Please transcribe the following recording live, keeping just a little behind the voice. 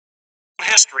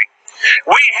history.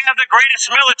 We have the greatest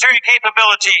military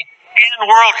capability in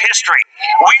world history.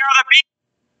 We are the people.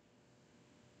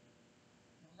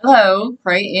 Hello,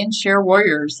 Pray and Share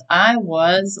Warriors. I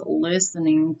was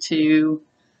listening to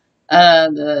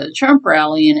the Trump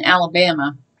rally in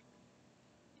Alabama,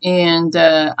 and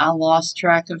I lost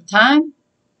track of time,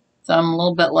 so I'm a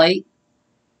little bit late.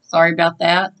 Sorry about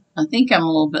that. I think I'm a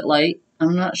little bit late.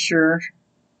 I'm not sure.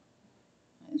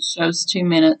 It shows 2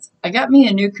 minutes. I got me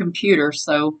a new computer,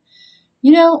 so,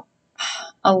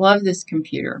 I love this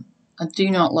computer. I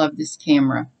do not love this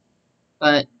camera,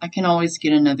 but I can always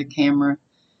get another camera.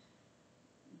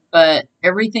 But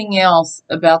everything else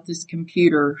about this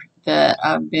computer that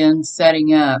I've been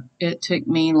setting up, it took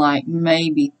me like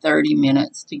maybe 30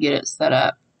 minutes to get it set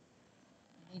up.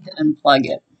 I need to unplug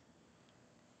it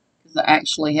because I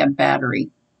actually have battery.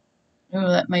 Oh,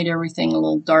 that made everything a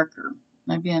little darker.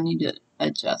 Maybe I need to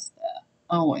adjust that.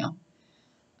 Oh, well.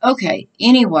 Okay,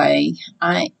 anyway,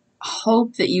 I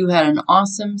hope that you had an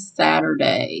awesome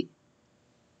Saturday.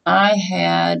 I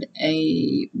had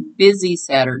a busy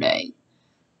Saturday.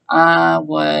 I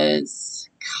was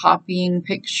copying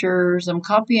pictures. I'm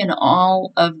copying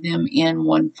all of them in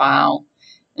one file,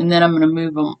 and then I'm going to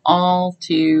move them all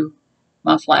to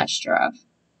my flash drive.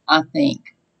 I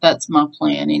think that's my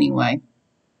plan anyway.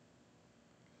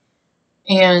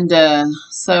 And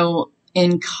so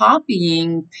in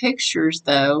copying pictures,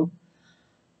 though,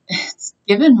 it's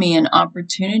given me an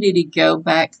opportunity to go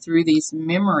back through these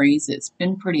memories. It's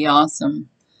been pretty awesome.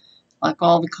 Like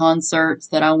all the concerts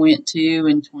that I went to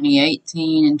in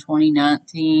 2018 and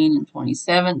 2019 and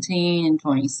 2017 and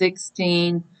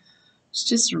 2016. It's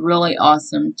just really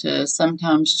awesome to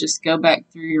sometimes just go back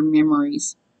through your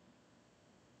memories.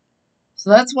 So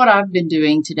that's what I've been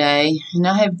doing today, and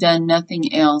I have done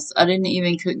nothing else. I didn't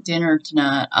even cook dinner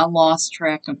tonight. I lost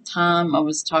track of time. I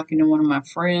was talking to one of my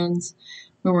friends.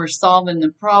 We were solving the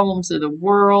problems of the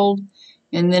world,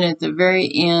 and then at the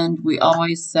very end, we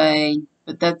always say,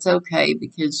 but that's okay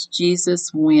because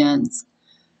Jesus wins.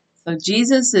 So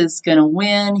Jesus is going to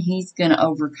win. He's going to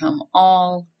overcome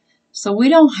all. So we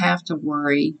don't have to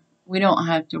worry. We don't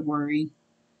have to worry.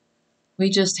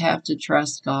 We just have to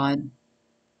trust God.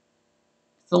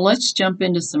 So let's jump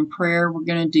into some prayer. We're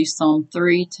going to do Psalm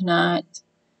 3 tonight.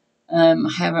 I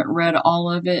haven't read all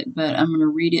of it, but I'm going to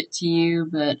read it to you.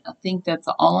 But I think that's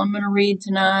all I'm going to read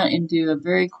tonight and do a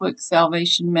very quick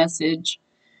salvation message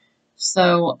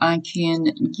so I can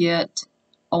get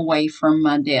away from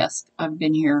my desk. I've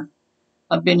been here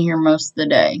most of the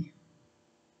day.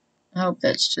 I hope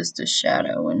that's just a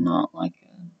shadow and not like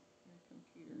a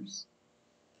computer's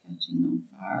catching on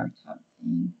fire type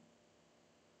thing.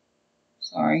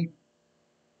 Sorry.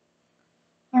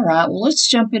 All right, well, let's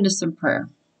jump into some prayer.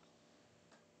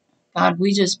 God,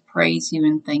 we just praise you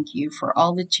and thank you for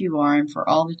all that you are and for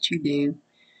all that you do.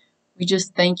 We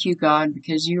just thank you, God,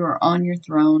 because you are on your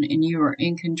throne and you are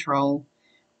in control.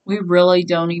 We really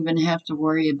don't even have to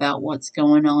worry about what's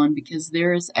going on because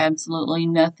there is absolutely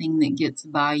nothing that gets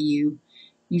by you.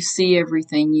 You see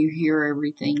everything, you hear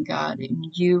everything, God, and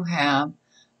you have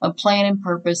a plan and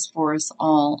purpose for us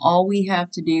all. All we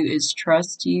have to do is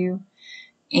trust you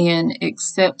and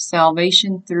accept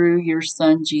salvation through your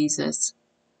Son, Jesus.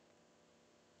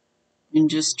 And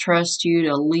just trust you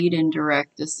to lead and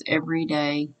direct us every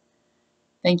day.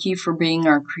 Thank you for being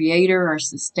our creator, our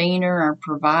sustainer, our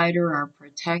provider, our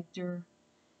protector.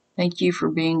 Thank you for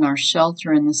being our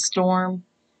shelter in the storm.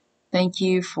 Thank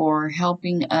you for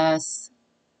helping us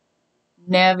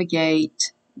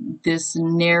navigate this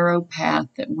narrow path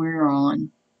that we're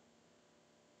on.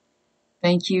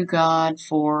 Thank you, God,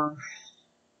 for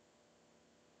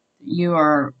you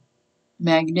are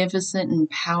magnificent and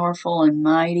powerful and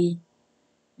mighty.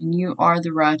 And you are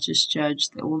the righteous judge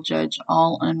that will judge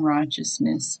all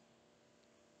unrighteousness.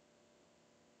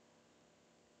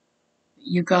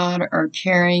 You, God, are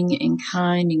caring and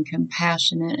kind and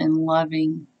compassionate and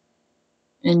loving.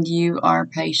 And you are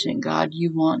patient, God.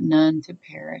 You want none to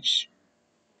perish.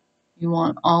 You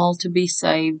want all to be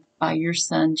saved by your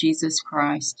Son, Jesus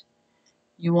Christ.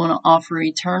 You want to offer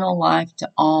eternal life to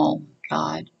all,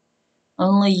 God.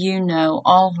 Only you know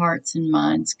all hearts and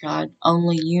minds, God.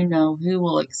 Only you know who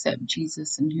will accept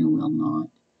Jesus and who will not.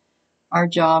 Our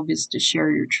job is to share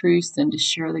your truth and to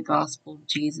share the gospel of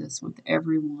Jesus with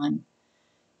everyone.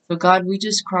 So, God, we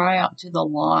just cry out to the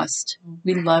lost.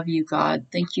 We love you, God.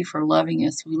 Thank you for loving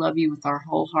us. We love you with our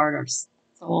whole heart, our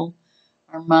soul,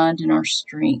 our mind, and our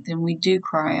strength. And we do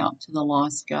cry out to the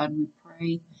lost, God. We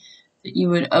pray that you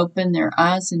would open their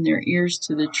eyes and their ears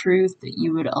to the truth, that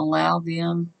you would allow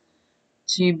them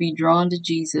to be drawn to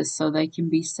Jesus so they can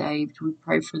be saved. We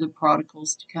pray for the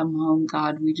prodigals to come home,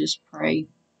 God. We just pray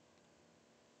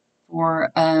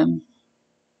for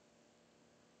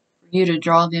you to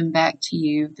draw them back to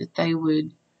you, that they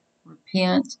would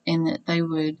repent and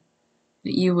that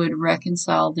you would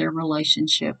reconcile their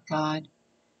relationship, God.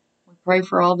 We pray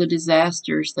for all the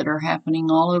disasters that are happening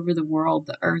all over the world,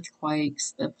 the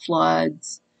earthquakes, the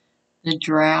floods, the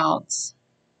droughts,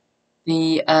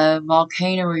 the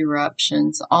volcano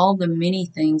eruptions, all the many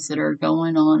things that are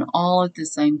going on all at the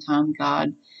same time,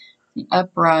 God. The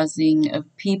uprising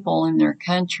of people in their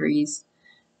countries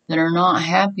that are not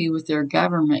happy with their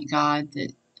government, God,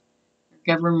 that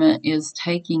their government is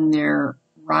taking their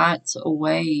rights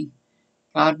away.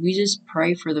 God, we just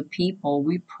pray for the people.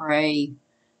 We pray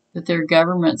that their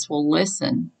governments will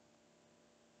listen.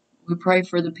 We pray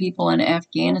for the people in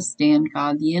Afghanistan,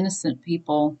 God, the innocent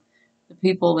people, the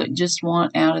people that just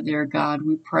want out of there, God.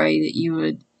 We pray that you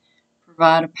would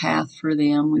provide a path for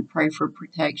them. We pray for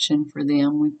protection for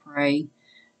them. We pray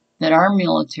that our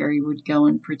military would go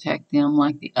and protect them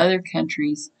like the other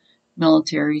countries'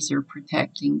 militaries are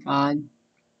protecting, God.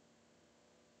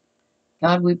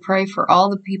 God, we pray for all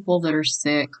the people that are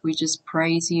sick. We just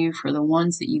praise you for the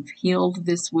ones that you've healed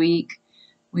this week.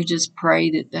 We just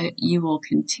pray that you will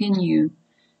continue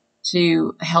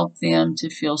to help them to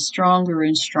feel stronger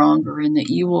and stronger, and that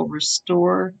you will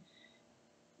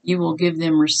give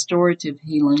them restorative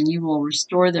healing. You will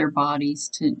restore their bodies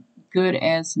to good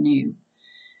as new.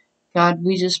 God,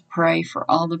 we just pray for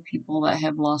all the people that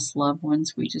have lost loved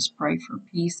ones. We just pray for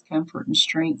peace, comfort, and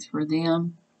strength for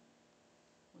them.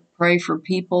 We pray for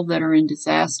people that are in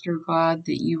disaster, God,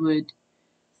 that you would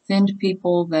send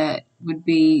people that would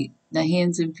be the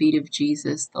hands and feet of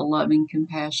Jesus, the loving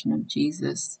compassion of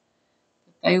Jesus.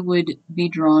 They would be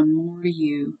drawn more to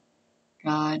you,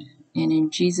 God. And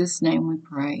in Jesus' name we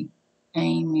pray.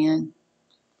 Amen.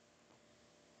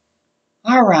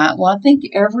 All right. Well, I think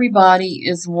everybody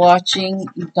is watching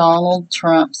Donald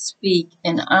Trump speak,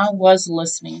 and I was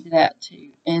listening to that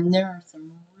too. And there are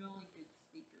some really good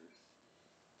speakers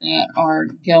that are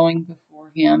going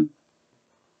before him.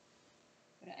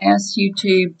 I asked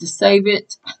YouTube to save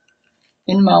it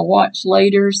in my watch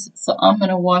laters, so I'm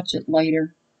going to watch it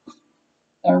later.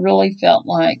 I really felt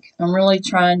like I'm really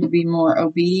trying to be more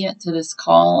obedient to this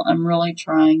call. I'm really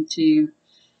trying to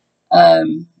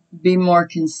be more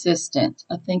consistent.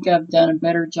 I think I've done a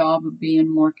better job of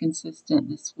being more consistent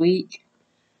this week,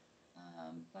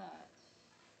 but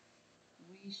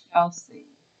we shall see.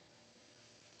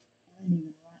 I didn't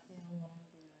even write down what I'm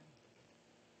doing.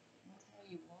 I'll tell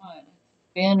you what,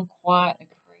 it's been quite a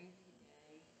crazy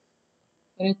day,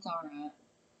 but it's all right.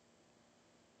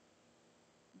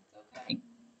 It's okay.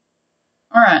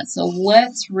 All right, so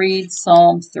let's read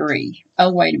Psalm 3.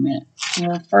 Oh, wait a minute.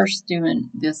 We're first doing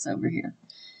this over here.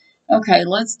 Okay,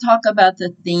 let's talk about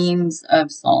the themes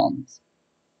of Psalms.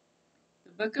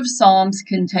 The book of Psalms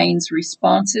contains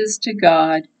responses to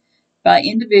God by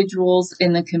individuals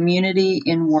in the community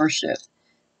in worship.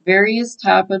 Various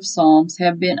types of psalms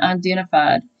have been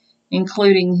identified,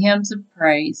 including hymns of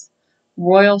praise,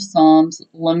 royal psalms,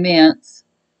 laments,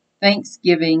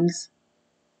 thanksgivings,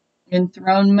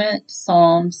 enthronement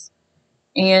psalms,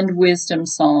 and wisdom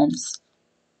psalms.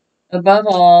 Above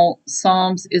all,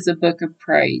 Psalms is a book of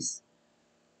praise.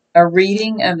 A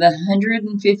reading of the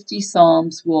 150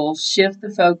 Psalms will shift the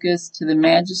focus to the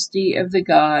majesty of the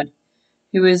God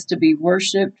who is to be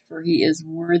worshipped, for he is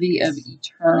worthy of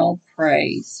eternal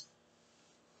praise.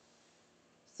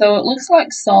 So it looks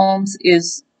like Psalms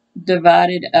is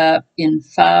divided up in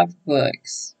 5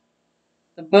 books.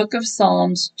 The book of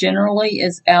Psalms generally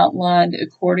is outlined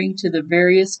according to the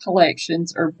various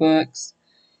collections or books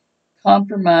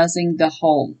comprising the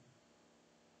whole.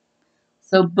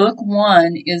 So book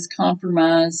 1 is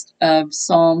comprised of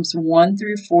Psalms 1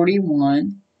 through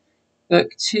 41.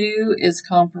 Book 2 is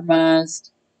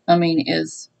comprised,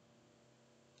 is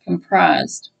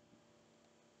comprised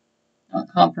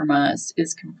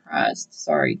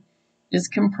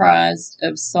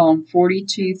of Psalm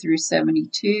 42 through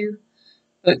 72.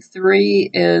 Book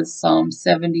 3 is Psalm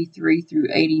 73 through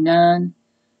 89.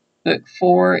 Book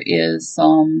 4 is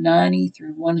Psalm 90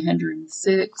 through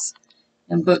 106.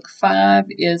 And Book 5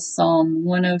 is Psalm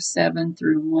 107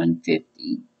 through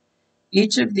 150.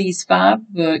 Each of these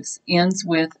 5 books ends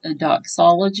with a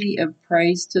doxology of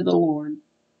praise to the Lord.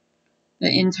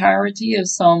 The entirety of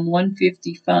Psalm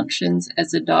 150 functions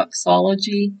as a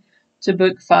doxology to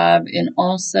Book 5 and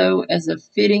also as a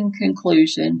fitting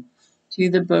conclusion to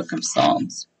the book of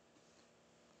Psalms.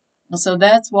 So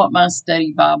that's what my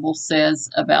study Bible says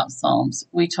about Psalms.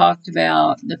 We talked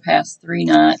about the past 3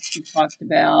 nights. We talked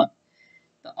about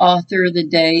the author, the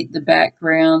date, the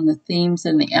background, the themes,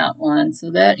 and the outline.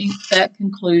 So that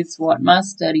concludes what my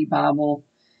study Bible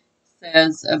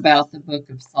says about the book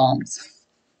of Psalms.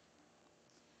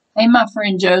 Hey, my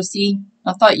friend Josie,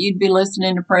 I thought you'd be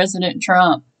listening to President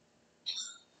Trump.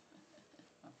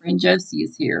 My friend Josie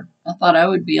is here. I thought I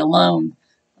would be alone.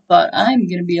 I thought I'm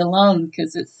going to be alone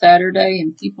because it's Saturday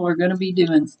and people are going to be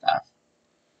doing stuff.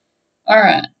 All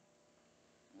right.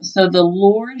 So the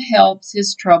Lord helps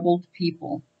his troubled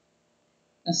people.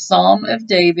 A psalm of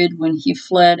David when he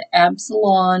fled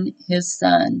Absalom, his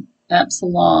son.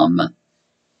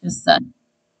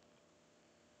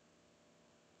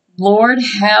 Lord,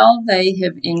 how they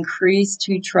have increased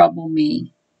to trouble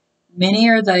me. Many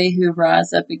are they who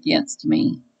rise up against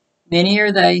me. Many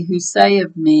are they who say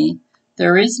of me,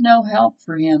 there is no help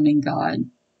for him in God.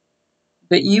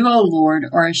 But you, O Lord,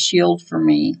 are a shield for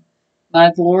me,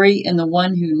 my glory in the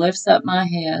one who lifts up my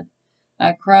head.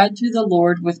 I cried to the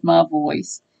Lord with my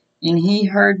voice, and he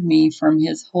heard me from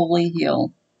his holy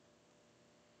hill.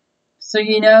 So,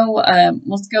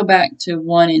 let's go back to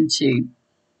 1 and 2.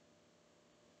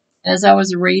 As I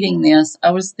was reading this,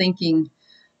 I was thinking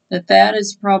that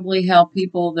is probably how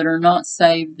people that are not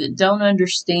saved, that don't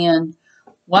understand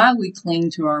why we cling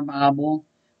to our Bible,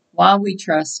 why we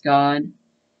trust God,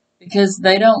 because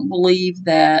they don't believe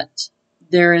that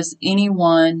there is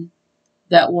anyone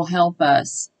that will help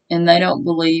us. And they don't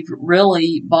believe,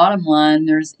 really, bottom line,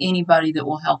 there's anybody that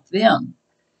will help them.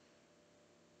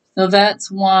 So that's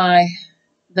why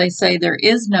they say there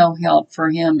is no help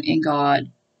for him in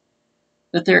God.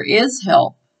 But there is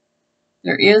help.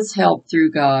 There is help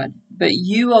through God. But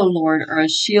you, O Lord, are a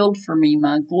shield for me,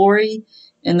 my glory,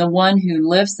 and the one who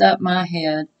lifts up my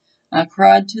head. I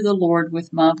cried to the Lord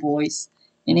with my voice,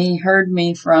 and he heard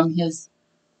me from his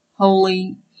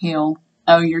holy hill.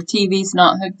 Oh, your TV's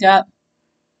not hooked up?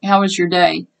 How was your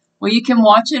day? Well, you can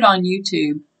watch it on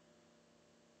YouTube.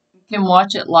 You can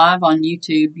watch it live on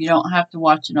YouTube. You don't have to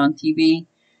watch it on TV.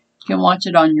 You can watch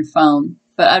it on your phone.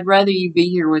 But I'd rather you be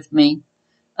here with me.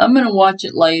 I'm going to watch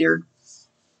it later.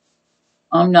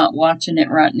 I'm not watching it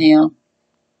right now.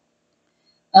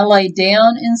 I lay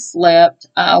down and slept.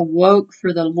 I awoke,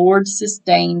 for the Lord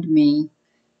sustained me.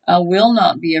 I will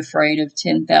not be afraid of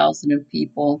 10,000 of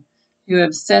people who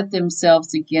have set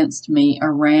themselves against me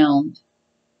around.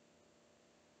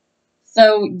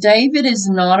 So David is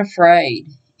not afraid.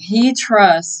 He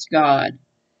trusts God.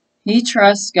 He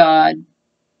trusts God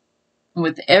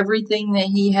with everything that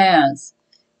he has.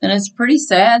 And it's pretty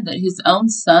sad that his own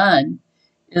son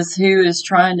is who is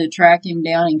trying to track him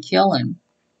down and kill him.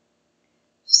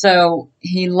 So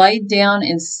he laid down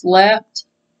and slept,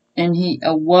 and he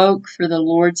awoke, for the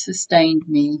Lord sustained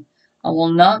me. I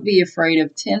will not be afraid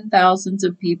of 10,000s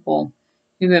of people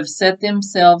who have set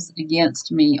themselves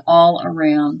against me all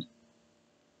around.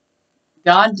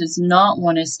 God does not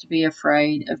want us to be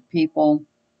afraid of people.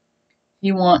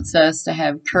 He wants us to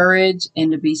have courage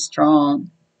and to be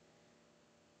strong.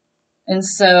 And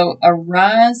so,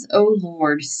 arise, O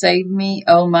Lord, save me,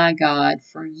 O my God,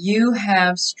 for you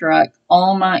have struck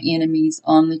all my enemies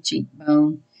on the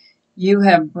cheekbone. You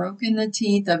have broken the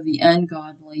teeth of the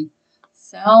ungodly.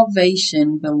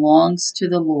 Salvation belongs to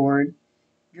the Lord.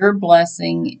 Your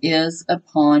blessing is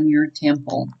upon your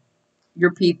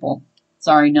people.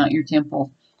 Sorry, not your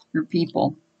temple, your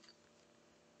people.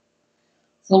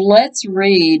 So let's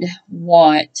read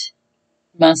what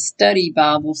my study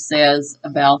Bible says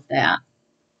about that,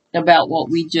 about what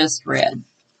we just read.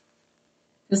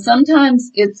 Because sometimes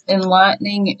it's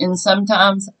enlightening and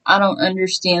sometimes I don't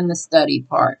understand the study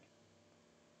part.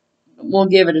 But we'll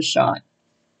give it a shot.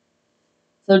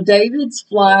 So David's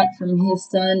flight from his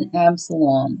son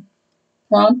Absalom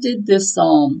prompted this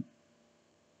psalm.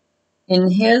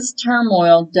 In his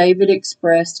turmoil, David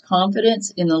expressed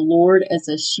confidence in the Lord as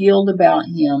a shield about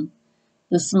him.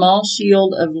 The small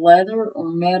shield of leather or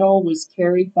metal was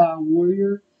carried by a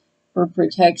warrior for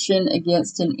protection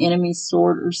against an enemy's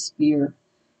sword or spear.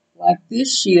 Like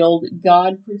this shield,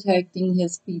 God protecting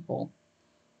his people.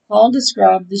 Paul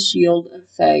described the shield of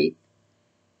faith,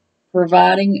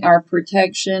 providing our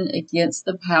protection against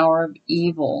the power of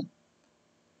evil.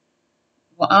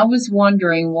 Well, I was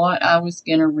wondering what I was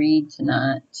going to read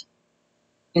tonight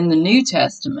in the New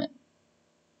Testament.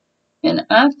 And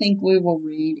I think we will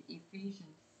read Ephesians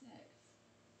 6.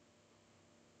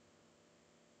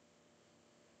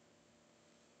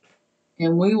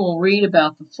 And we will read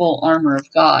about the full armor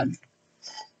of God.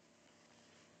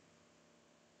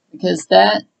 Because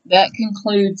that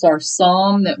concludes our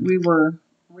psalm that we were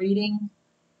reading.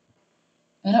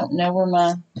 I don't know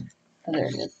where there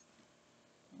it is.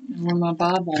 Where my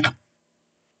Bible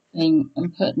thing,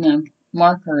 I'm putting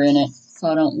marker in it so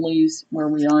I don't lose where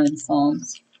we are in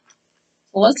Psalms.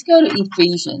 Well, let's go to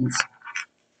Ephesians.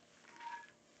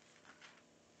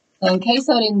 In case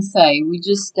I didn't say, we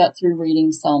just got through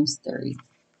reading Psalms 3.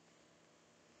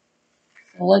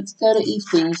 So let's go to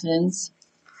Ephesians.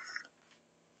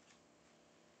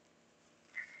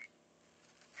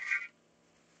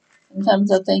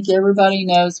 Sometimes I think everybody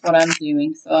knows what I'm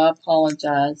doing, so I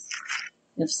apologize.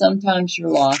 If sometimes you're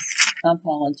lost, I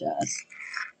apologize.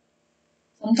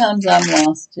 Sometimes I'm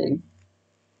lost too.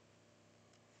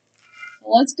 So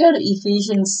let's go to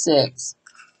Ephesians 6,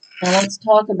 and let's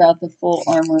talk about the full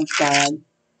armor of God.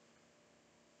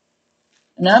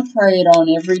 And I pray it on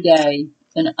every day,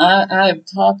 and I have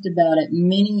talked about it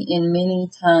many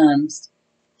times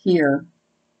here.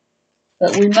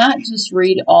 But we might just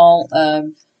read all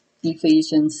of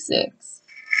Ephesians 6.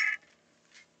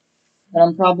 But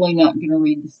I'm probably not going to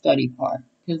read the study part,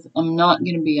 because I'm not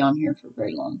going to be on here for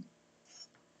very long.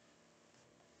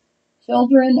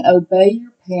 Children, obey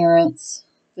your parents.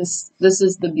 This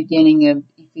is the beginning of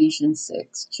Ephesians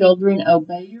 6. Children,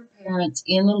 obey your parents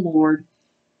in the Lord,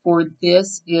 for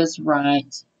this is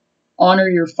right. Honor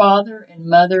your father and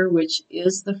mother, which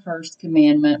is the first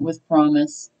commandment with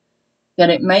promise, that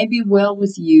it may be well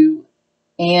with you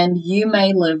and you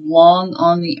may live long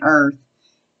on the earth.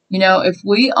 You know, if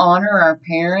we honor our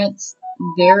parents,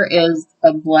 there is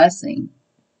a blessing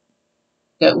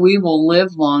that we will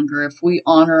live longer if we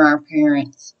honor our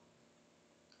parents.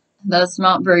 That's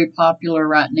not very popular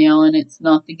right now, and it's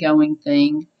not the going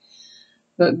thing.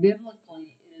 But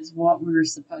biblically, it is what we're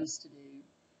supposed to do.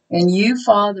 And you,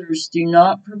 fathers, do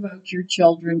not provoke your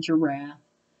children to wrath,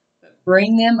 but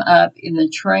bring them up in the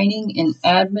training and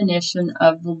admonition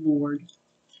of the Lord.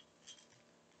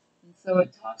 And so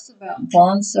it talks about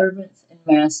bondservants and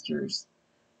masters.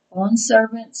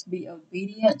 Bondservants, be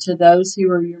obedient to those who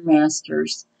are your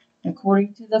masters,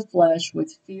 according to the flesh,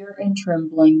 with fear and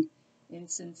trembling, in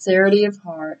sincerity of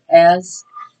heart, as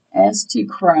to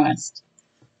Christ,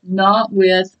 not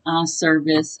with eye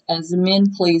service as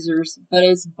men pleasers, but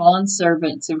as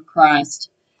bondservants of Christ,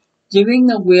 doing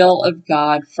the will of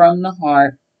God from the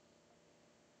heart,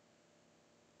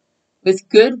 with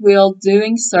good will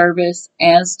doing service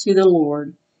as to the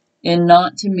Lord, and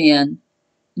not to men,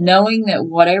 knowing that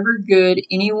whatever good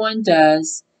anyone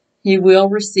does, he will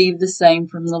receive the same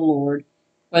from the Lord,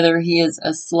 whether he is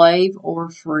a slave or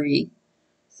free.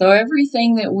 So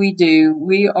everything that we do,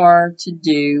 we are to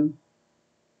do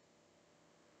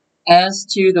as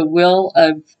to the will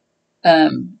of,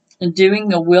 doing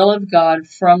the will of God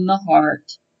from the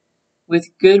heart,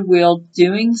 with good will,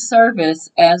 doing service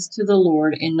as to the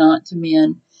Lord and not to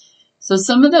men. So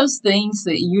some of those things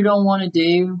that you don't want to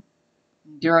do,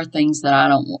 there are things that I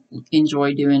don't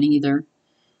enjoy doing either.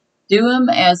 Do them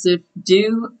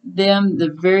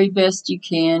the very best you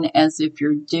can, as if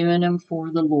you're doing them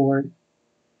for the Lord,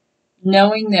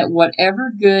 knowing that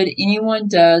whatever good anyone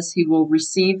does, he will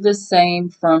receive the same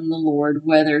from the Lord,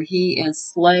 whether he is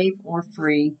slave or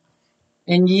free.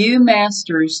 And you,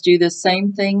 masters, do the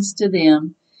same things to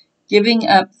them, giving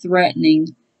up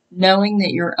threatening, knowing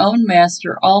that your own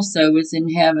master also is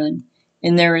in heaven,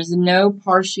 and there is no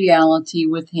partiality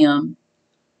with him.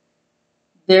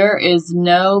 There is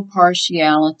no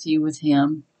partiality with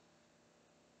him.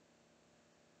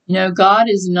 You know, God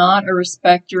is not a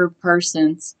respecter of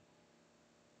persons.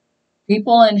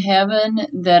 People in heaven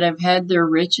that have had their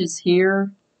riches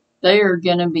here, they are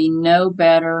going to be no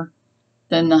better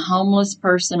than the homeless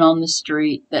person on the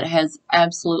street that has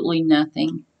absolutely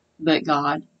nothing but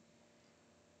God.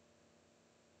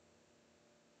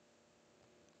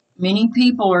 Many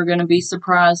people are going to be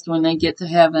surprised when they get to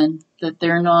heaven that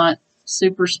they're not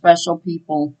super special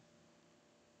people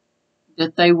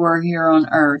that they were here on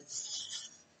earth.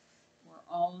 We're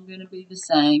all going to be the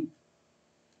same.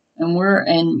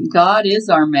 And God is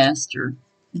our master.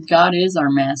 God is our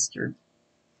master.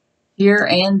 Here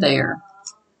and there.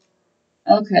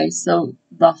 Okay, so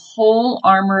the whole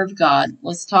armor of God.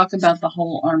 Let's talk about the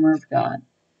whole armor of God.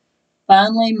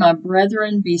 Finally, my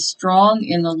brethren, be strong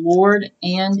in the Lord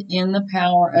and in the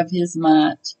power of his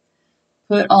might.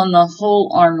 Put on the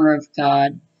whole armor of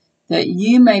God, that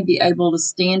you may be able to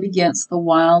stand against the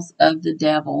wiles of the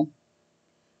devil.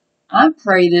 I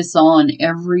pray this on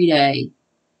every day,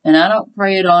 and I don't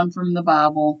pray it on from the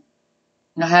Bible.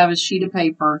 I have a sheet of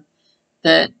paper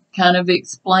that kind of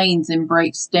explains and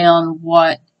breaks down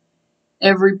what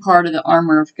every part of the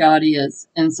armor of God is.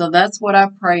 And so that's what I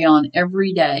pray on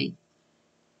every day.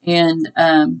 And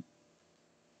I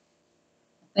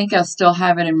think I still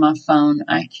have it in my phone.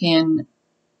 I can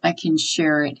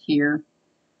share it here.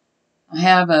 I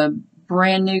have a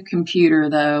brand new computer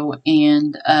though,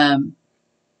 and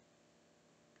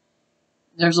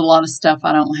There's a lot of stuff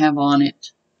I don't have on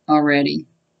it already.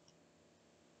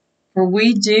 For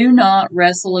we do not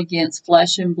wrestle against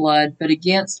flesh and blood, but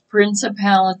against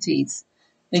principalities,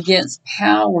 against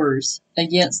powers,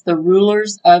 against the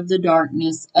rulers of the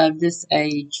darkness of this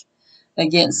age,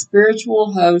 against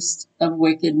spiritual hosts of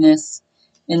wickedness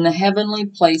in the heavenly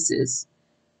places.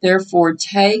 Therefore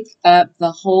take up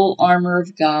the whole armor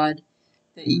of God,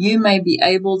 that you may be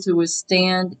able to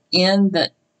withstand in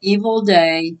the evil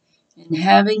day, and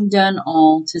having done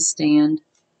all, to stand.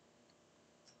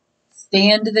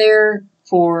 Stand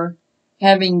therefore,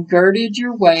 having girded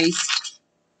your waist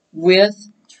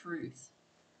with truth.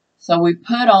 So we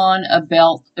put on a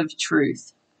belt of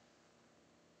truth.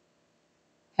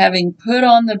 Having put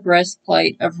on the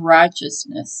breastplate of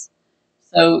righteousness.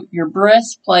 So your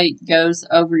breastplate goes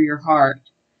over your heart.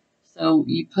 So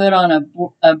you put on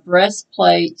a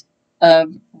breastplate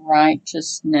of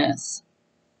righteousness.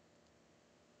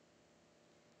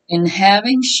 In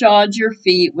having shod your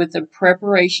feet with the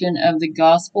preparation of the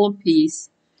gospel of peace,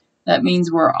 that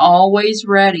means we're always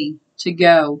ready to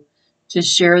go to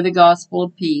share the gospel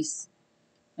of peace.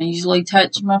 I usually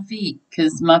touch my feet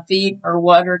because my feet are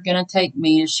what are going to take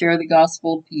me to share the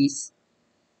gospel of peace.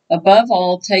 Above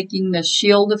all, taking the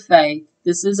shield of faith.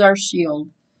 This is our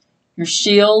shield. Your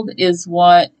shield is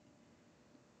what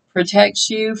protects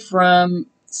you from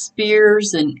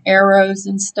spears and arrows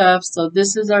and stuff. So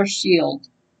this is our shield,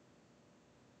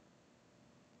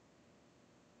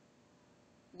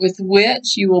 with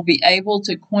which you will be able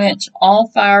to quench all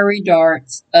fiery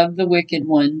darts of the wicked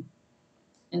one,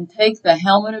 and take the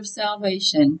helmet of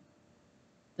salvation.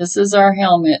 This is our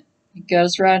helmet. It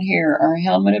goes right here, our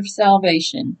helmet of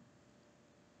salvation.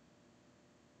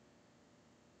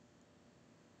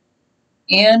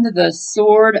 And the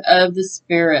sword of the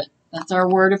Spirit. That's our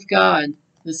word of God.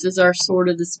 This is our sword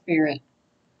of the Spirit,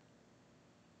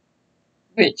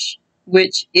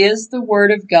 which is the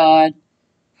word of God,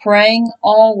 praying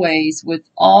always with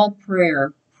all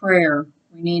prayer. Prayer.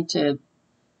 We need to,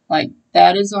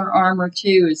 that is our armor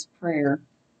too, is prayer.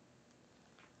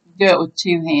 Do it with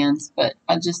two hands, but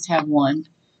I just have one.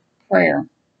 Prayer.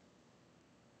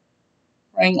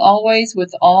 Praying always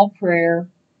with all prayer,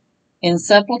 in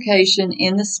supplication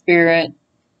in the Spirit,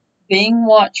 being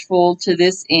watchful to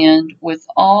this end with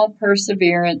all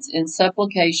perseverance and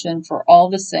supplication for all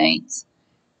the saints,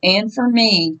 and for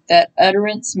me, that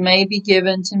utterance may be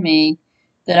given to me,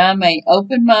 that I may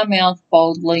open my mouth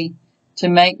boldly to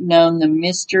make known the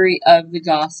mystery of the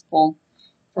gospel,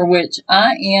 for which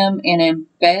I am an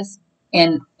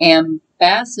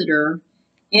ambassador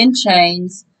in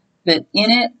chains, that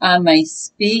in it I may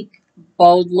speak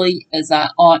boldly as I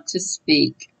ought to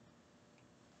speak.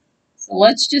 So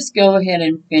let's just go ahead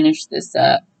and finish this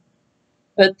up.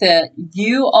 But that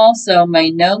you also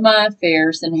may know my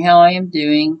affairs and how I am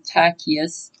doing,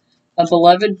 Tychicus, a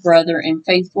beloved brother and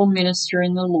faithful minister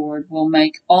in the Lord, will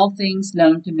make all things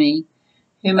known to me,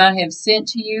 whom I have sent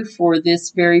to you for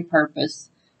this very purpose,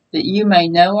 that you may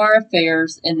know our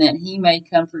affairs, and that he may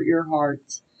comfort your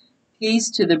hearts. Peace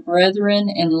to the brethren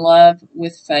and love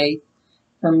with faith,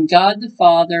 from God the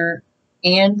Father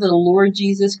and the Lord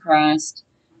Jesus Christ.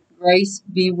 Grace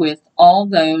be with all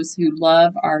those who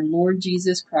love our Lord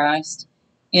Jesus Christ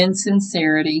in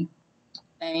sincerity.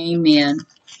 Amen.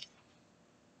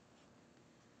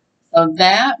 So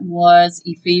that was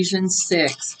Ephesians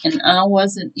 6, and I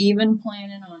wasn't even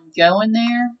planning on going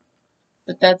there,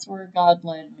 but that's where God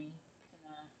led me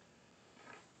tonight.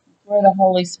 Where the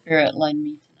Holy Spirit led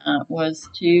me tonight was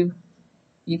to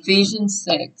Ephesians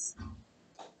 6.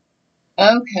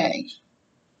 Okay.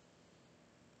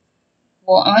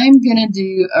 Well, I'm going to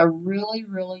do a really,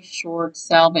 really short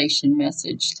salvation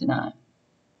message tonight.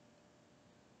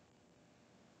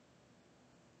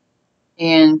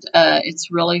 And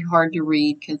it's really hard to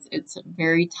read because it's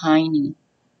very tiny.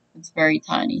 It's very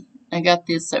tiny. I got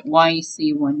this at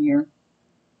YEC one year.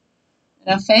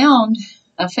 And I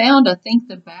think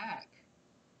the back,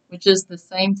 which is the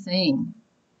same thing.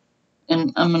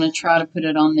 And I'm going to try to put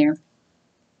it on there.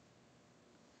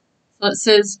 So it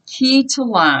says, key to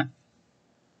life.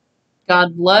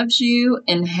 God loves you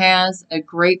and has a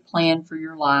great plan for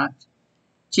your life.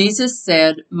 Jesus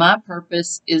said, my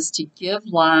purpose is to give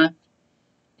life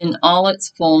in all its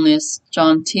fullness,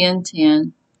 John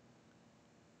 10:10.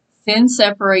 Sin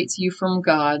separates you from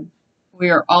God. We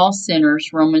are all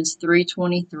sinners, Romans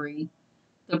 3:23.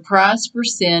 The price for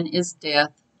sin is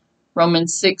death,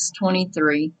 Romans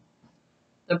 6:23.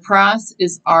 The price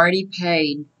is already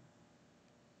paid.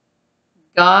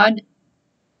 God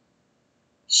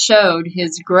showed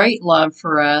his great love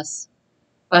for us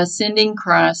by sending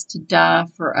Christ to die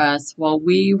for us while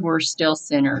we were still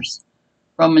sinners,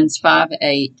 Romans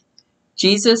 5:8.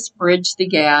 Jesus bridged the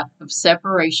gap of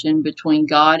separation between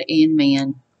God and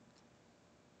man.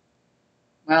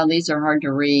 Wow, these are hard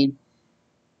to read.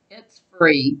 It's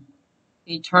free.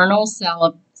 Eternal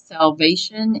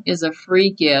salvation is a free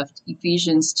gift.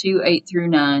 Ephesians 2:8 through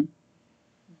 9.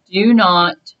 You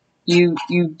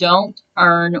don't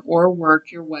earn or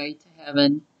work your way to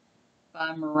heaven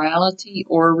by morality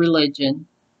or religion.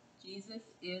 Jesus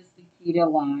is the key to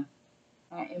life.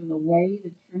 I am the way,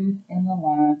 the truth, and the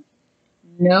life.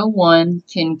 No one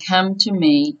can come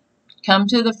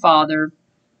to the Father,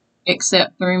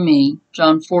 except through me.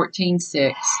 John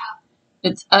 14:6.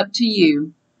 It's up to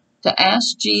you to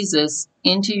ask Jesus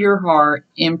into your heart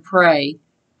and pray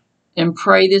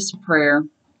this prayer.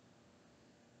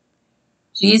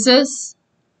 Jesus,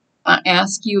 I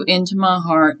ask you into my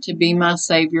heart to be my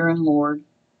Savior and Lord.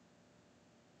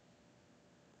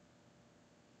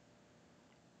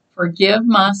 Forgive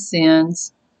my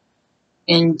sins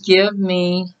and give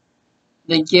me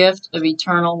the gift of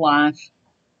eternal life.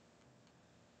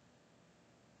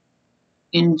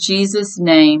 In Jesus'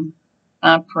 name,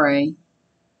 I pray.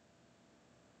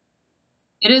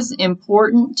 It is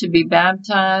important to be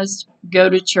baptized, go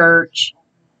to church,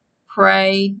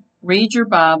 pray, read your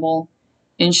Bible,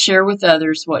 and share with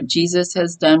others what Jesus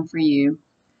has done for you.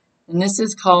 And this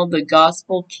is called the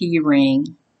gospel key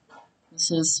ring. This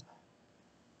is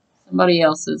somebody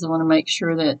else's. I want to make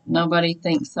sure that nobody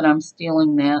thinks that I'm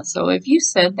stealing that. So if you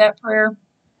said that prayer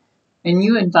and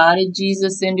you invited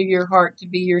Jesus into your heart to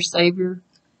be your Savior,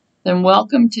 then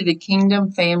welcome to the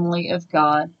kingdom family of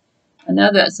God. I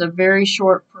know that's a very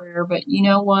short prayer, but you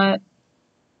know what?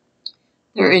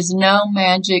 There is no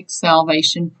magic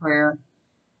salvation prayer.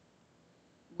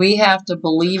 We have to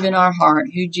believe in our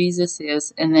heart who Jesus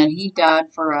is and that He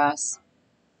died for us.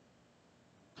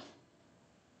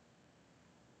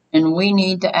 And we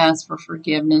need to ask for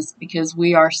forgiveness because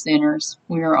we are sinners.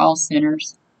 We are all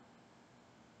sinners.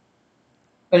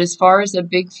 But as far as a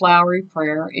big flowery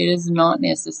prayer, it is not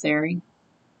necessary.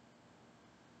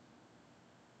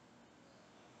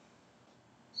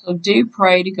 So do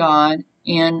pray to God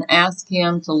and ask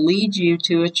Him to lead you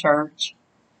to a church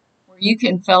where you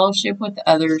can fellowship with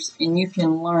others and you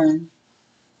can learn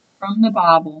from the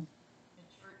Bible. A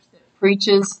church that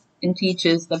preaches and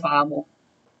teaches the Bible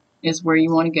is where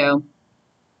you want to go.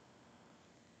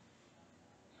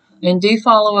 And do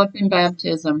follow up in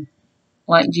baptism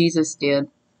like Jesus did.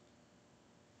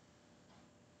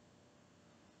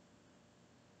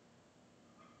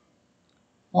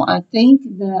 Well, I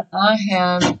think that I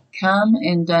have come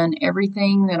and done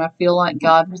everything that I feel like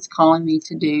God was calling me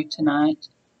to do tonight.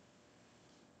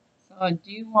 So I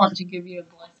do want to give you a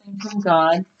blessing from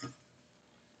God.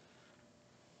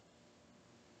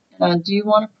 And I do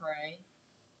want to pray.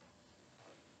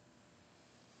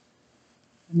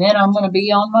 And then I'm going to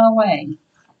be on my way.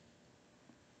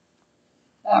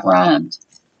 That rhymed.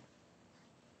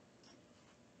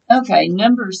 Okay,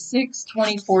 Numbers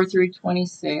 6:24 through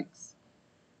 26.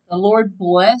 The Lord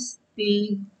bless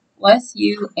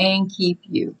you, and keep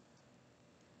you.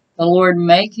 The Lord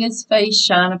make His face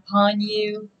shine upon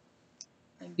you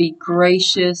and be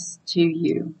gracious to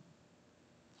you.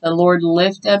 The Lord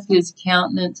lift up His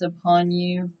countenance upon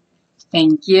you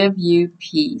and give you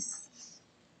peace.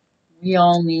 We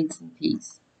all need some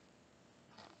peace.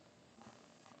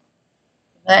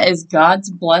 That is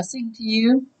God's blessing to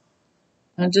you.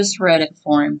 I just read it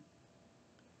for him.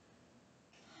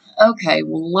 Okay,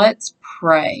 well, let's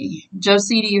pray.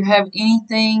 Josie, do you have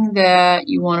anything that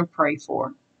you want to pray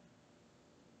for?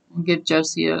 I'll give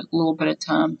Josie a little bit of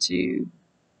time to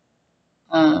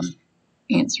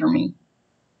answer me.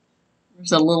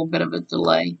 There's a little bit of a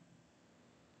delay.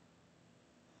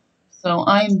 So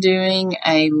I'm doing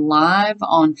a live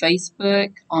on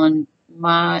Facebook on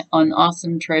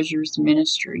Awesome Treasures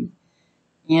Ministry.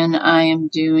 And I am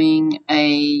doing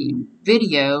a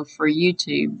video for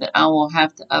YouTube that I will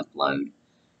have to upload.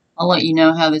 I'll let you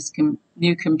know how this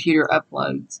new computer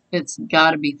uploads. It's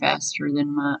got to be faster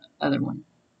than my other one.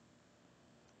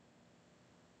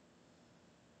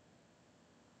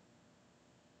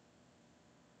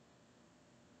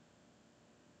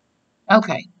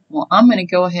 Okay, well, I'm going to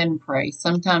go ahead and pray.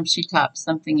 Sometimes she types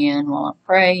something in while I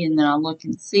pray, and then I'll look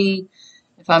and see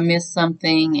if I missed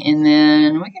something, and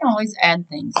then we can always add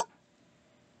things.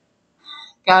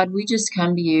 God, we just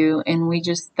come to you, and we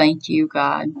just thank you,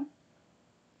 God,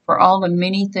 for all the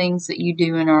many things that you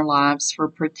do in our lives, for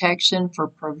protection, for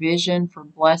provision, for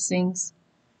blessings.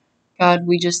 God,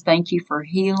 we just thank you for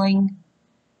healing.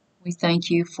 We thank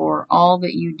you for all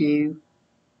that you do.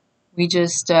 We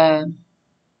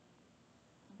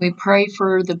We pray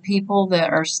for the people that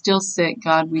are still sick,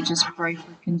 God. We just pray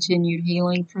for continued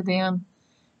healing for them,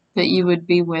 that you would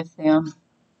be with them.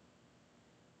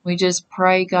 We just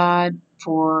pray, God,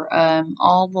 for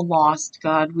all the lost,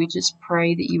 God. We just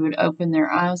pray that you would open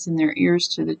their eyes and their ears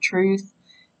to the truth,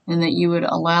 and that you would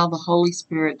allow the Holy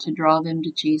Spirit to draw them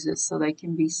to Jesus so they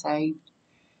can be saved.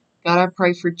 God, I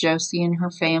pray for Josie and her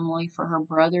family, for her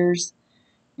brothers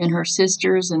and her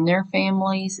sisters and their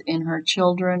families, and her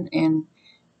children and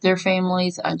their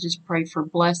families. I just pray for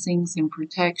blessings and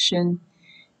protection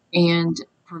and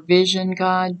provision,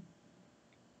 God.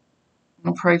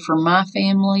 I pray for my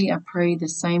family. I pray the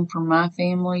same for my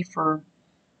family, for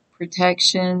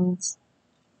protection,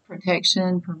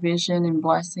 provision, and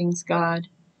blessings, God.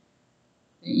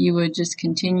 That you would just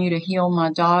continue to heal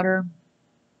my daughter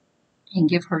and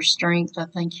give her strength. I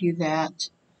thank you that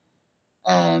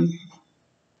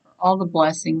for all the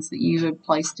blessings that you have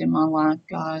placed in my life,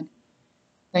 God.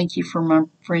 Thank you for my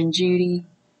friend Judy.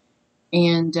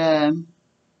 And I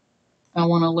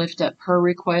want to lift up her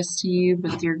request to you,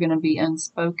 but they're going to be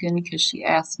unspoken because she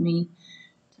asked me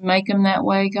to make them that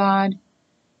way, God.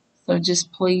 So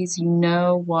just please, you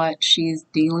know what she's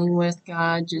dealing with,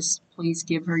 God. Just please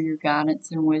give her your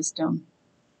guidance and wisdom.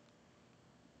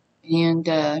 And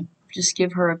just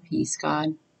give her a peace,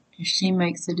 God. If she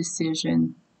makes a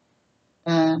decision,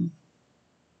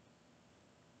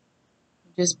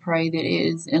 just pray that it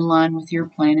is in line with your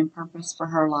plan and purpose for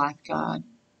her life, God.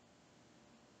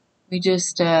 We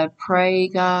just pray,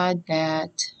 God,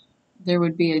 that there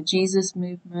would be a Jesus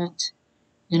movement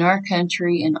in our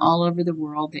country and all over the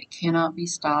world that cannot be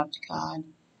stopped, God.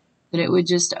 That it would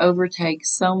just overtake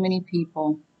so many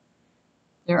people.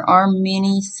 There are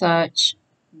many such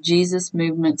Jesus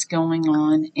movements going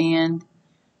on, and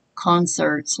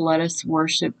concerts. Let us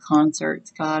worship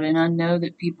concerts, God. And I know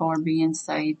that people are being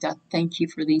saved. I thank you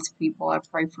for these people. I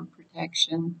pray for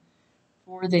protection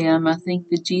for them. I think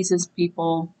the Jesus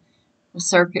people, the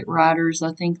circuit riders,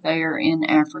 I think they are in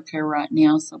Africa right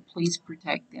now. So please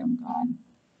protect them, God.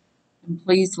 And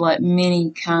please let many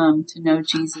come to know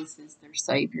Jesus as their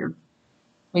Savior.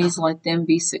 Please let them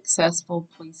be successful.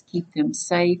 Please keep them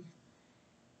safe.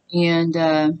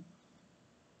 And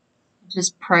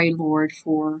just pray, Lord,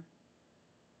 for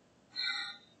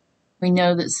we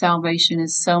know that salvation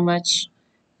is so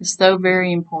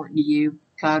very important to you.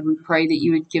 God, we pray that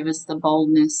you would give us the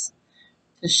boldness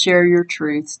to share your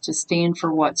truths, to stand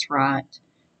for what's right,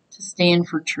 to stand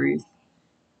for truth.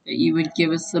 That you would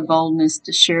give us the boldness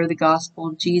to share the gospel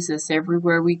of Jesus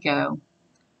everywhere we go.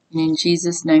 And in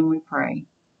Jesus' name we pray.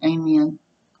 Amen.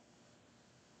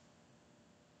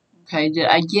 Okay, did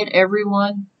I get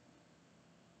everyone?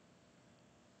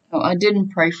 Oh, I didn't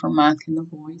pray for Mike and the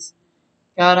boys.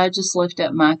 God, I just lift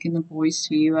up Mike and the boys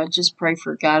to you. I just pray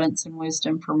for guidance and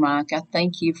wisdom for Mike. I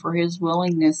thank you for his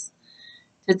willingness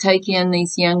to take in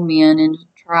these young men and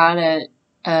try to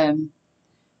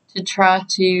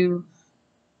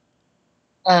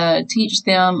teach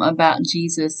them about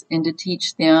Jesus and to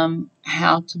teach them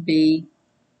how to be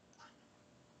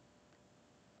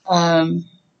um,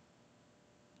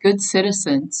 good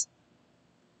citizens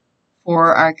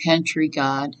for our country,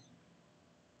 God,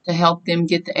 to help them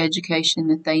get the education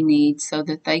that they need so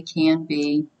that they can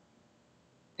be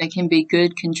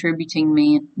good contributing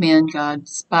men, God,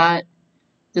 despite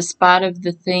of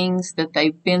the things that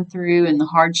they've been through and the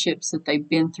hardships that they've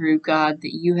been through, God,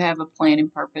 that you have a plan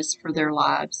and purpose for their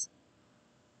lives.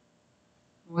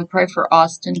 We pray for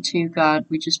Austin too, God.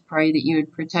 We just pray that you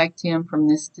would protect him from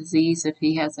this disease if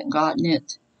he hasn't gotten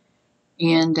it,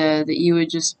 and that you would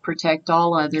just protect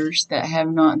all others that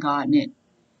have not gotten it.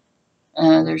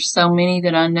 There's so many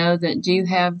that I know that do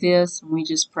have this, and we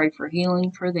just pray for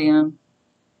healing for them.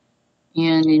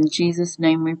 And in Jesus'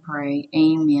 name we pray.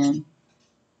 Amen.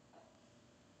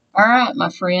 All right, my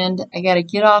friend, I got to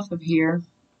get off of here.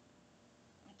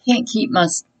 I can't keep my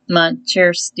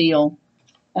chair still.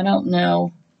 I don't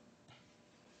know.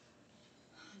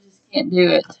 I just can't do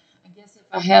it. I guess if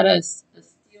I had a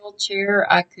steel chair,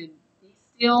 I could be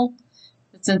still.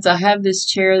 But since I have this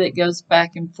chair that goes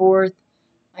back and forth,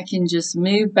 I can just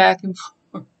move back and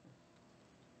forth.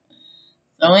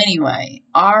 So anyway,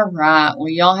 all right. Well,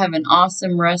 y'all have an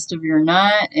awesome rest of your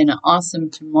night and an awesome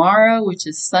tomorrow, which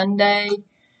is Sunday.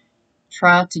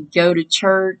 Try to go to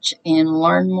church and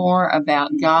learn more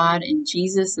about God and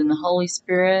Jesus and the Holy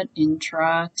Spirit, and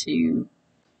try to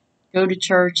go to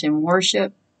church and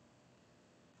worship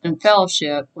and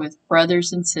fellowship with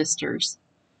brothers and sisters.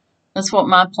 That's what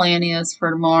my plan is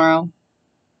for tomorrow.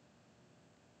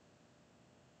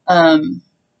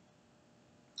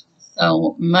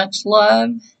 So much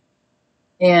love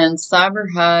and cyber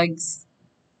hugs.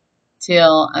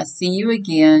 Till I see you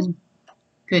again,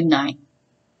 good night.